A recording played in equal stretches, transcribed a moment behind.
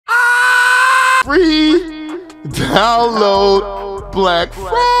Free download Black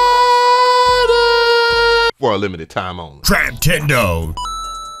Friday for a limited time only. Traptendo.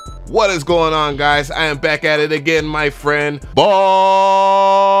 What is going on, guys? I am back at it again, my friend Bars,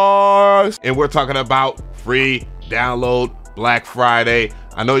 and we're talking about free download Black Friday.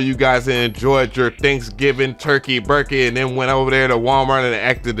 I know you guys enjoyed your Thanksgiving turkey burkey and then went over there to Walmart and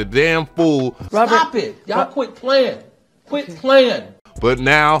acted a damn fool. Stop it. Y'all quit playing. Quit playing. But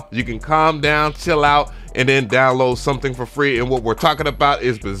now you can calm down, chill out, and then download something for free. And what we're talking about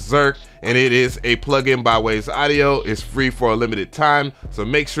is Berzerk, and it is a plugin by Waves Audio. It's free for a limited time, so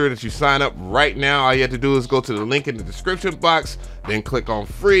make sure that you sign up right now. All you have to do is go to the link in the description box, then click on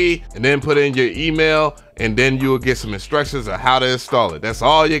free, and then put in your email, and then you will get some instructions on how to install it. That's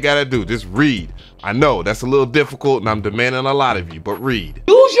all you gotta do. Just read. I know that's a little difficult, and I'm demanding a lot of you, but read.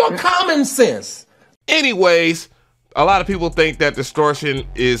 Use your common sense. Anyways, a lot of people think that distortion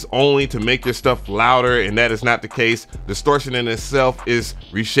is only to make your stuff louder, and that is not the case. Distortion in itself is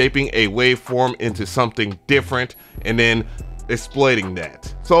reshaping a waveform into something different and then exploiting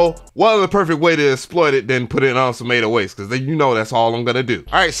that. So what other perfect way to exploit it than put it on some 808s, because then you know that's all I'm gonna do.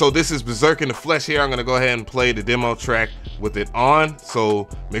 All right, so this is Berzerk in the flesh here. I'm gonna go ahead and play the demo track with it on. So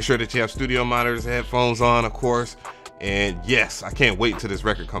make sure that you have studio monitors, headphones on, of course. And yes, I can't wait until this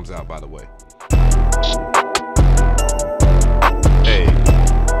record comes out, by the way. Hey.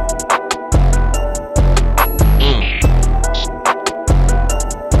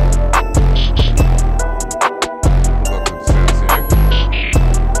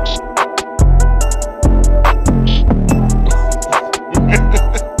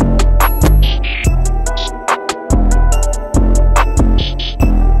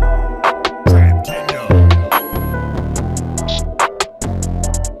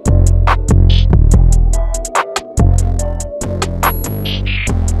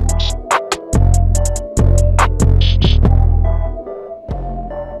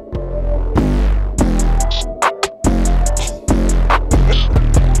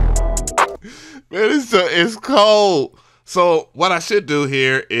 Man, it's cold. So what I should do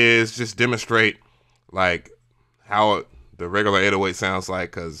here is just demonstrate like how the regular 808 sounds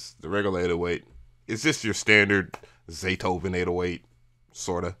like, because the regular 808 is just your standard Beethoven 808,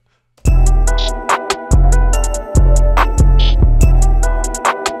 sorta.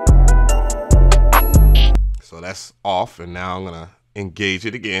 So that's off, and now I'm gonna engage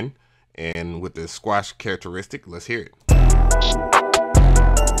it again, and with the squash characteristic, let's hear it.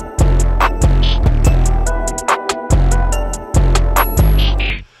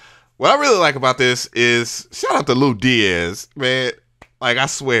 What I really like about this is, shout out to Lou Diaz, man. Like, I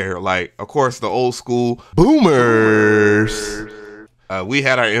swear, like, of course, the old school boomers, we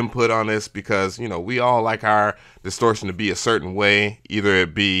had our input on this because, you know, we all like our distortion to be a certain way. Either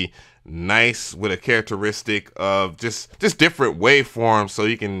it be nice with a characteristic of just different waveforms, so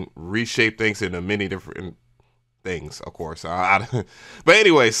you can reshape things into many different things, of course. But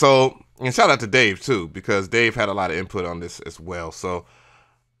anyway, so, and shout out to Dave, too, because Dave had a lot of input on this as well. So,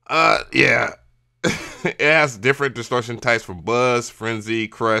 yeah, it has different distortion types from buzz, frenzy,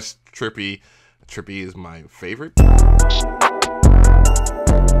 crush, trippy. Trippy is my favorite.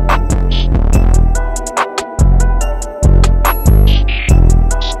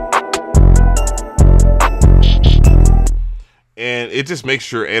 And it just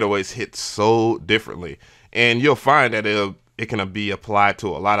makes your 808s hit so differently. And you'll find that it can be applied to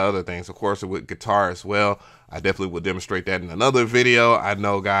a lot of other things, of course, with guitar as well. I definitely will demonstrate that in another video. I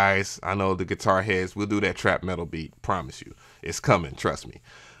know, guys, I know the guitar heads will do that trap metal beat. Promise you, it's coming, trust me.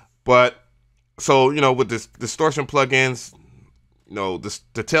 But so, you know, with this distortion plugins, you know,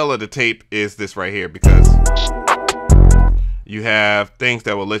 the tail of the tape is this right here, because you have things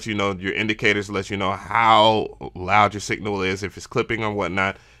that will let you know, your indicators let you know how loud your signal is, if it's clipping or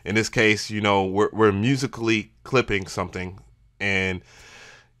whatnot. In this case, you know, we're musically clipping something, and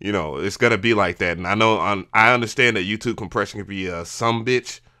you know, it's gonna be like that. And I know, I understand that YouTube compression can be some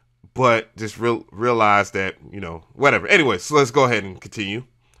bitch, but just realize that, you know, whatever. Anyway, so let's go ahead and continue.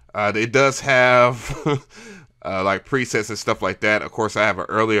 It does have like presets and stuff like that. Of course, I have an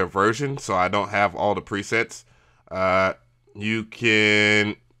earlier version, so I don't have all the presets. You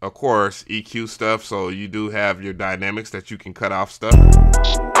can, of course, EQ stuff, so you do have your dynamics that you can cut off stuff.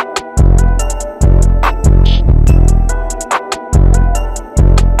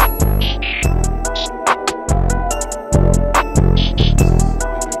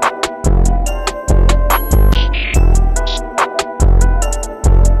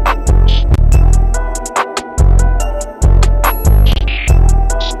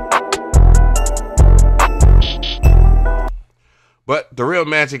 But the real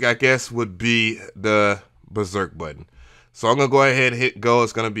magic, I guess, would be the Berzerk button. So I'm gonna go ahead and hit go.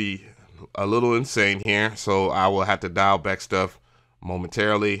 It's gonna be a little insane here, so I will have to dial back stuff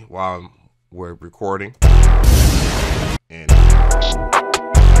momentarily while we're recording. And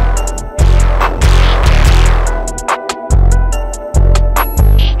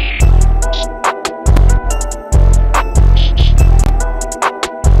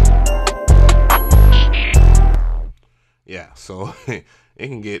yeah, so it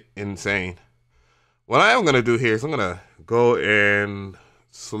can get insane. What I am gonna do here is I'm gonna go and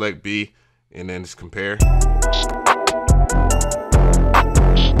select B and then just compare.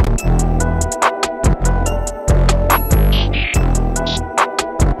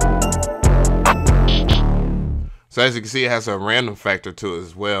 So as you can see, it has a random factor to it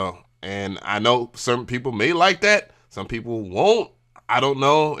as well. And I know certain people may like that. Some people won't. I don't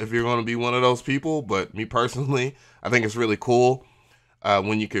know if you're going to be one of those people, but me personally, I think it's really cool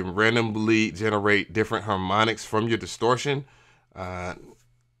when you can randomly generate different harmonics from your distortion.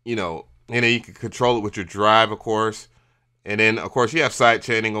 You know, and then you can control it with your drive, of course. And then, of course, you have side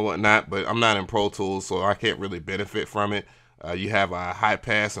chaining or whatnot, but I'm not in Pro Tools, so I can't really benefit from it. You have a high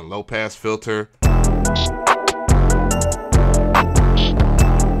pass and low pass filter.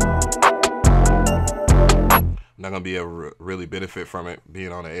 I'm not gonna be able to really benefit from it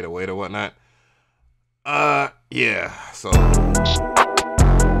being on the 808 or whatnot. Yeah, so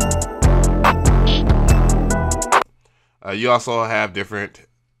you also have different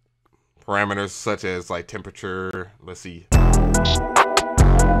parameters such as like temperature. Let's see.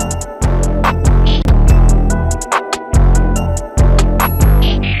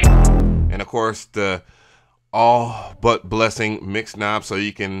 And of course the all but blessing mix knob, so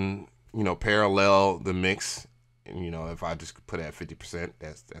you can, you know, parallel the mix. And, you know, if I just put it at 50%,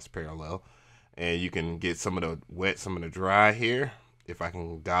 that's parallel. And you can get some of the wet, some of the dry here. If I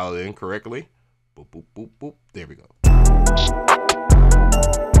can dial it in correctly. Boop, boop, boop, boop. There we go.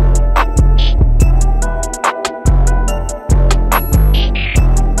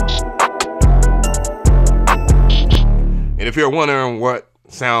 And if you're wondering what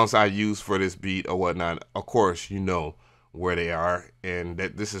sounds I use for this beat or whatnot, of course, you know where they are. And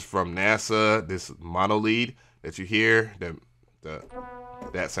that this is from NASA, this mono lead that you hear,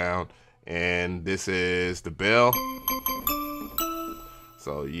 that sound, and this is the bell.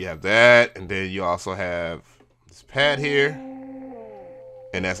 So you have that, and then you also have this pad here,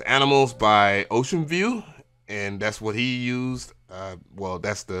 and that's Animals by Ocean View, and that's what he used. Well,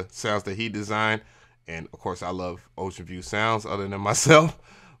 that's the sounds that he designed, and of course I love Ocean View sounds other than myself.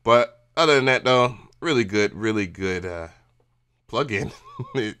 But other than that, though, really good plugin.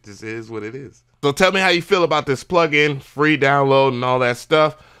 It just is what it is. So tell me how you feel about this plugin, free download and all that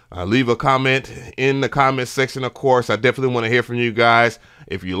stuff. Leave a comment in the comment section, of course. I definitely want to hear from you guys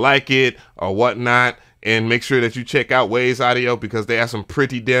if you like it or whatnot. And make sure that you check out Waves Audio because they have some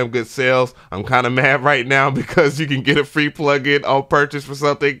pretty damn good sales. I'm kind of mad right now because you can get a free plugin on purchase for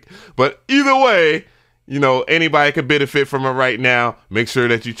something. But either way, you know, anybody could benefit from it right now. Make sure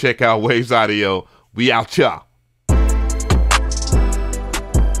that you check out Waves Audio. We out, y'all.